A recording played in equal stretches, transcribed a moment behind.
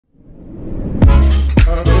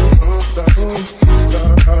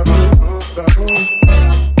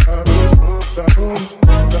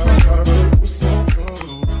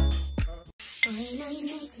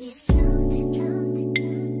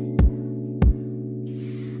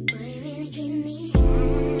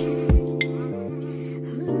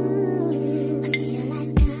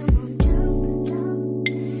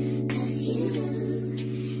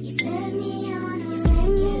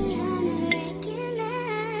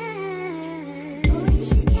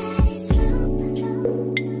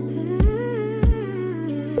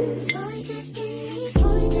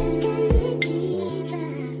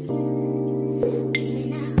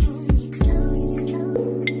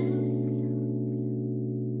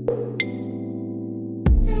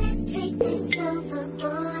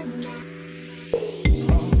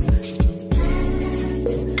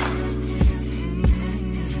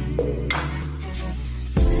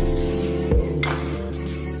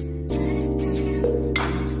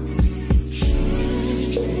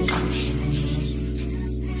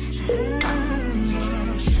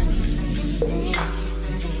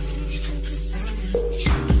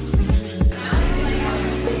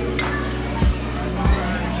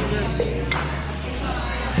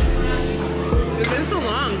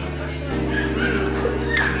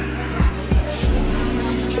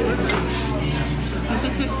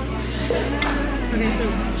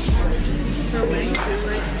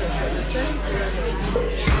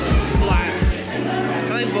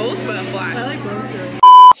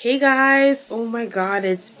Hey guys, oh my god,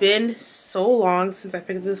 it's been so long since I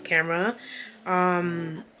picked up this camera.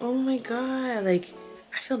 Oh my god, like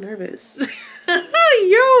I feel nervous. Yo,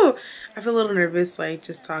 I feel a little nervous like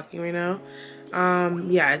just talking right now.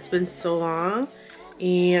 Yeah, it's been so long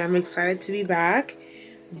and I'm excited to be back.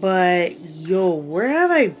 But yo, where have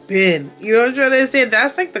I been? You know what I'm trying to say?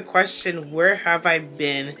 That's like the question, where have I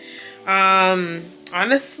been?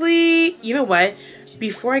 Honestly, you know what?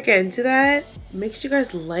 Before I get into that, make sure you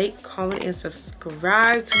guys like, comment, and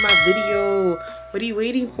subscribe to my video. What are you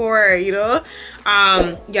waiting for, you know?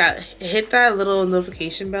 Yeah, hit that little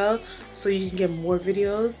notification bell so you can get more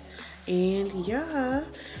videos. And yeah,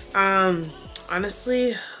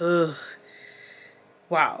 honestly,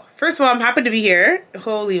 wow. First of all, I'm happy to be here.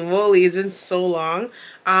 Holy moly, it's been so long.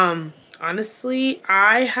 Honestly,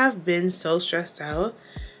 I have been so stressed out.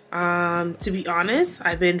 To be honest,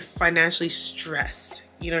 I've been financially stressed,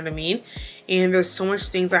 you know what I mean? And there's so much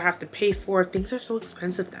things I have to pay for. Things are so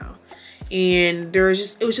expensive now. And it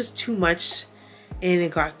was just too much, and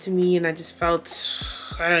it got to me, and I just felt,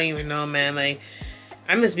 I don't even know, man. Like,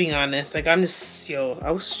 I'm just being honest. Like, I'm just, yo,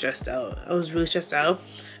 I was stressed out. I was really stressed out.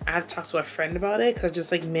 I had to talk to a friend about it, because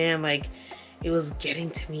just like, man, like, it was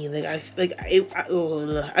getting to me. Like, I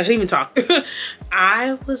couldn't even talk.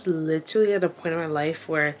 I was literally at a point in my life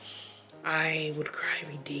where I would cry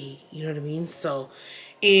every day, you know what I mean? So,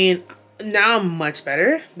 and now I'm much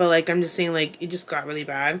better, but like, I'm just saying, like, it just got really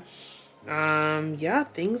bad. Yeah,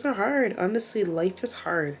 things are hard. Honestly, life is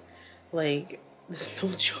hard. Like, there's no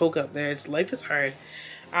joke up there. Life is hard.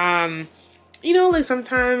 You know, like,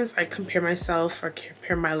 sometimes I compare myself or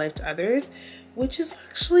compare my life to others, which is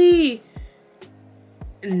actually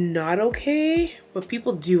not okay, but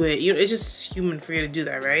people do it. You know, it's just human for you to do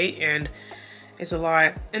that, right? And it's a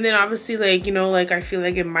lot. And then obviously, like, you know, like, I feel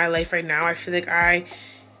like in my life right now, I feel like I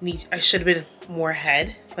should have been more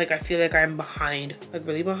ahead. Like, I feel like I'm behind, like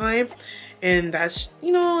really behind, and that's,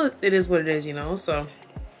 you know, it is what it is, you know. So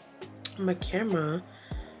my camera,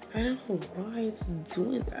 I don't know why it's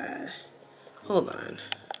doing that. Hold on.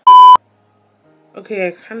 Okay,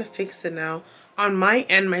 I kind of fixed it now. On my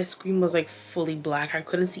end, my screen was like fully black. I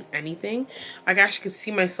couldn't see anything. I actually could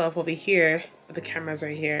see myself over here, but the camera's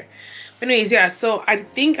right here. But anyways, yeah, so I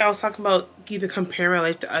think I was talking about either comparing my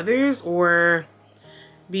life to others or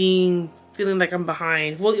feeling like I'm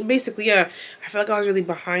behind. Well, basically, yeah, I feel like I was really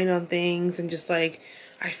behind on things, and just like,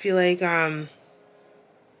 I feel like, I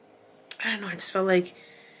don't know, I just felt like,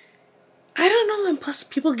 I don't know, and plus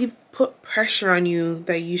people put pressure on you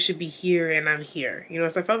that you should be here and I'm here, you know.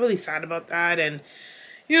 So I felt really sad about that, and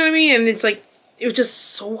you know what I mean. And it's like, it was just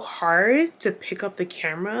so hard to pick up the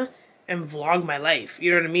camera and vlog my life, you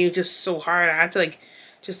know what I mean. It was just so hard. I had to like,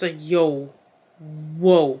 just like, yo,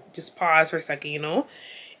 whoa, just pause for a second, you know.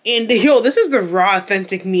 And yo, this is the raw,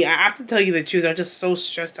 authentic me. I have to tell you the truth. I'm just so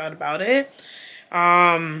stressed out about it.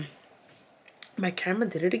 My camera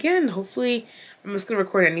did it again. Hopefully, I'm just gonna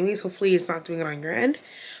record anyways. Hopefully it's not doing it on your end.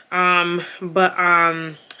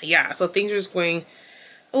 Yeah, so things are just going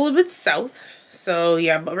a little bit south. So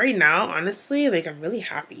yeah, but right now, honestly, like, I'm really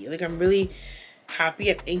happy. Like, I'm really happy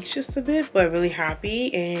and anxious a bit, but really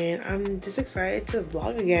happy, and I'm just excited to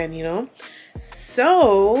vlog again, you know.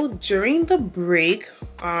 So during the break,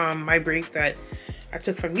 my break that I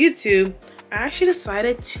took from YouTube, I actually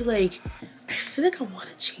decided to like, I feel like I want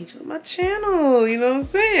to change up my channel, you know what I'm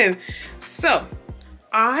saying? So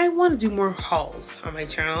I want to do more hauls on my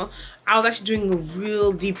channel. I was actually doing a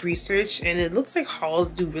real deep research, and it looks like hauls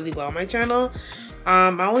do really well on my channel. I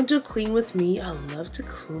want to do a clean with me. I love to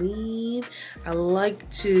clean. I like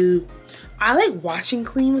watching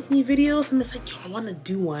clean with me videos. I'm just like, yo, I want to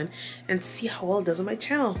do one and see how well it does on my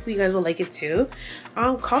channel. Hopefully you guys will like it too.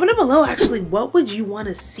 Comment down below actually, what would you want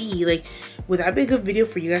to see? Like, would that be a good video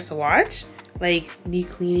for you guys to watch? Like me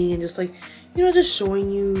cleaning and just like, you know, just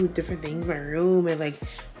showing you different things in my room and like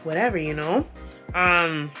whatever, you know.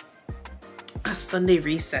 A Sunday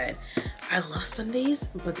reset. I love Sundays,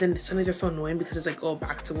 but then Sundays are so annoying because it's like, oh,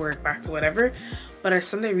 back to work, back to whatever. But our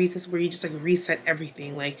Sunday resets is where you just like reset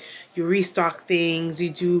everything. Like you restock things, you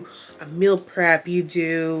do a meal prep, you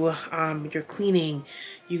do your cleaning,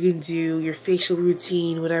 you can do your facial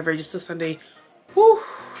routine, whatever. Just a Sunday, whoo,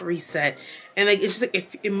 reset. And like it's just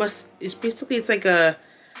like it's basically it's like a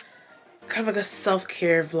kind of like a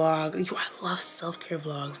self-care vlog. Yo, I love self-care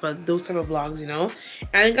vlogs, but those type of vlogs, you know.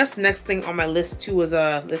 And I think that's the next thing on my list too was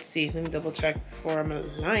let's see, let me double check before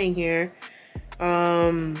I'm lying here.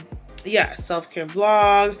 Yeah, self-care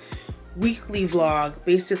vlog, weekly vlog.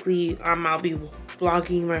 Basically, I'll be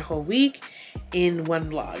vlogging my whole week in one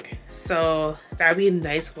vlog. So that'd be a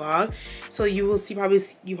nice vlog. So you will see probably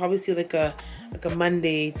see like a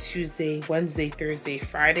Monday, Tuesday, Wednesday, Thursday,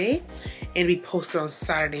 Friday, and be posted on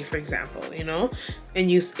Saturday, for example, you know, and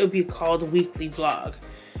it'll be called weekly vlog.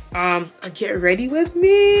 Get ready with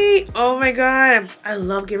me. Oh my god, I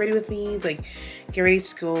love get ready with me. It's like get ready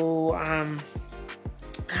to go. I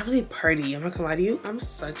don't really party. I'm not gonna lie to you. I'm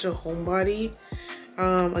such a homebody.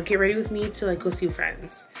 Get ready with me to like go see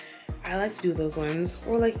friends. I like to do those ones,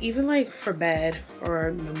 or like even like for bed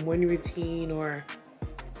or my morning routine, or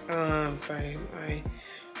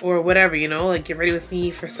or whatever, you know, like get ready with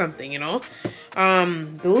me for something, you know.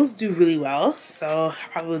 Those do really well, so I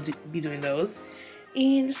probably will be doing those.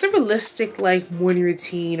 And just a realistic like morning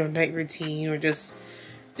routine or night routine or just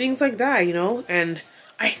things like that, you know. And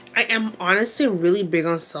I am honestly really big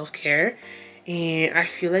on self-care, and I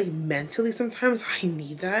feel like mentally sometimes I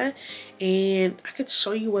need that, and I could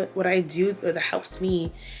show you what I do that helps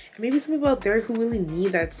me. And maybe some people out there who really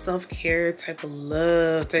need that self-care type of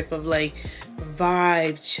love, type of like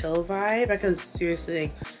vibe, chill vibe. I could seriously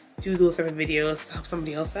like do those type of videos to help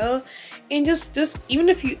somebody else out, and just even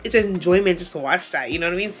if it's an enjoyment just to watch that, you know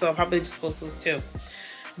what I mean. So I'll probably just post those too.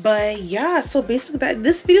 But yeah, so basically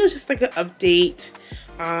this video is just like an update.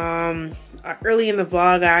 Early in the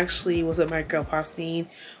vlog, I actually was with my girl Postine.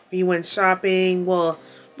 We went shopping. Well,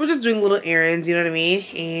 we're just doing little errands, you know what I mean?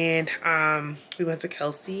 And we went to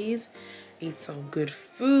Kelsey's, ate some good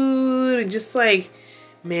food, and just like,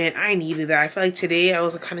 man, I needed that. I feel like today I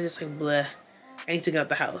was kind of just like, bleh, I need to get out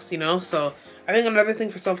the house, you know? So I think another thing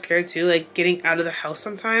for self-care too, like getting out of the house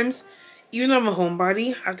sometimes. Even though I'm a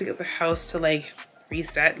homebody, I have to get the house to like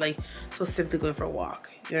reset, like so simply going for a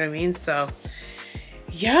walk, you know what I mean? So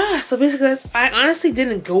yeah, so basically I honestly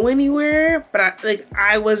didn't go anywhere, but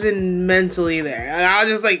I wasn't mentally there. I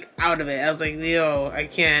was just like out of it. I was like, yo, I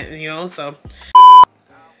can't, you know. So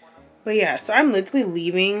but yeah, so I'm literally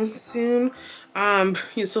leaving soon.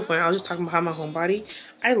 It's so funny, I was just talking about how my homebody,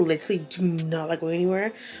 I literally do not like going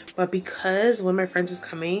anywhere, but because one of my friends is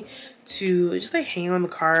coming to just like hang out in the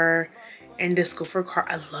car and just go for a car.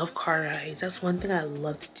 I love car rides. That's one thing I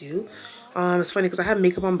love to do. It's funny because I had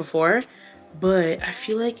makeup on before, but I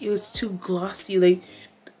feel like it was too glossy. Like,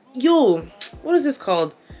 yo, what is this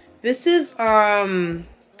called? This is a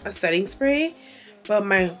setting spray, but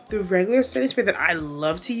the regular setting spray that I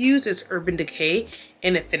love to use is Urban Decay,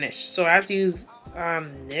 and it finished. So I have to use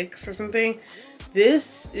NYX or something.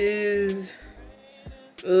 This is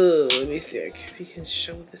let me see if you can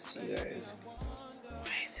show this to you guys.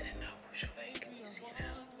 Why is it not showing? Can you see it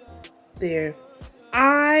now? There.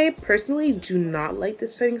 I personally do not like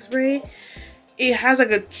this setting spray. It has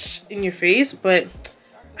like a in your face, but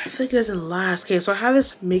I feel like it doesn't last. Okay, so I have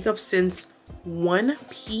this makeup since 1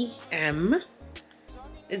 p.m.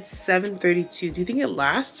 It's 7:32. Do you think it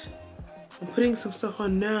lasts? I'm putting some stuff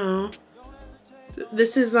on now.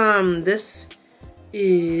 This is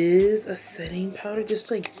a setting powder, just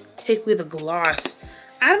like take away the gloss.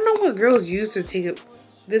 I don't know what girls use to take it.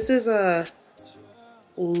 This is a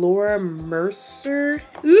Laura Mercer.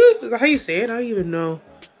 Ooh, is that how you say it? I don't even know.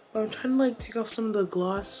 But I'm trying to like take off some of the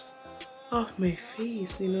gloss off my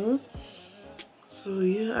face, you know? So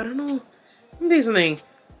yeah, I don't know. Let me tell you something.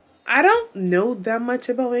 I don't know that much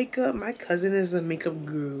about makeup. My cousin is a makeup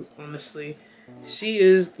guru, honestly. She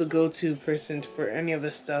is the go-to person for any of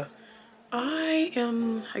this stuff. I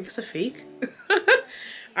am, I guess, a fake.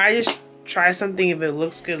 I just try something. If it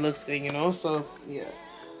looks good, you know? So, yeah.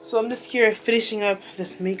 So I'm just here finishing up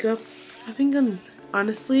this makeup. I think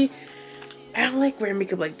honestly, I don't like wearing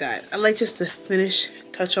makeup like that. I like just to finish,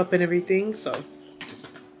 touch up and everything. So,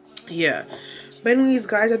 yeah. But anyways,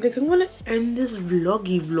 guys, I think I'm gonna end this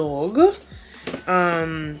vlog.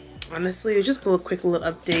 Honestly, it's just a quick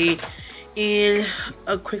little update and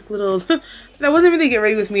a quick little that wasn't really get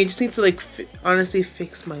ready with me. I just need to like honestly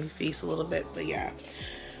fix my face a little bit. But yeah,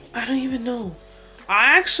 I don't even know.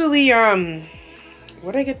 I actually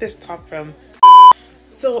where did I get this top from?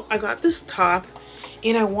 So I got this top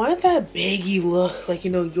and I wanted that baggy look, like, you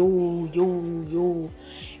know, yo,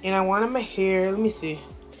 and I wanted my hair, let me see,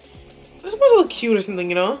 it's supposed to look cute or something,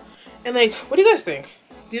 you know? And like, what do you guys think?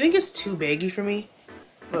 Do you think it's too baggy for me?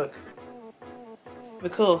 Look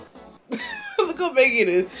how look how baggy it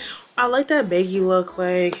is. I like that baggy look,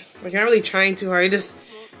 like you're not really trying too hard. You just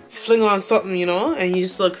fling on something, you know, and you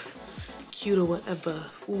just look cute or whatever.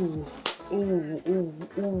 Ooh.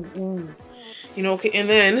 You know, okay, and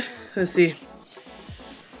then let's see.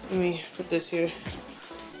 Let me put this here.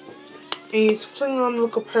 And you just fling on the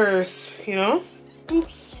little purse, you know?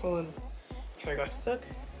 Oops, hold on. Here, I got stuck.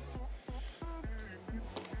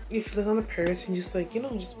 You fling on the purse and just like, you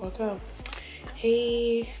know, just walk up.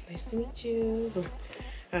 Hey, nice to meet you.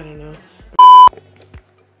 I don't know.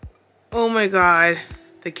 Oh my god,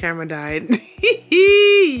 the camera died.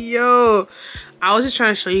 Yo, I was just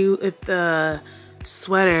trying to show you if the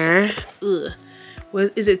sweater,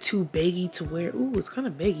 is it too baggy to wear? Ooh, it's kind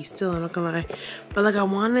of baggy still, I'm not gonna lie. But like I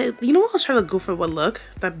wanted, you know what, I was trying to go for what look?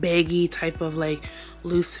 That baggy type of like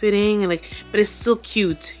loose fitting and like, but it's still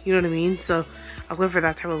cute, you know what I mean? So I was going for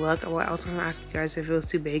that type of look. I was gonna ask you guys if it was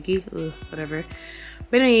too baggy, whatever.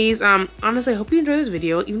 But anyways, honestly, I hope you enjoyed this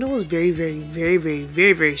video, even though it was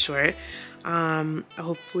very short.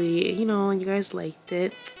 Hopefully, you know, you guys liked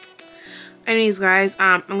it. Anyways, guys,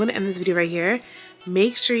 I'm gonna end this video right here.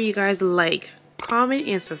 Make sure you guys like, comment,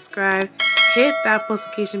 and subscribe. Hit that post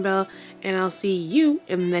notification bell, and I'll see you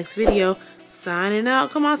in the next video. Signing out.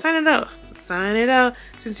 Come on, sign it out. Sign it out.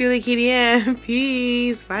 Sincerely, Kay-Deann.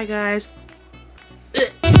 Peace. Bye, guys.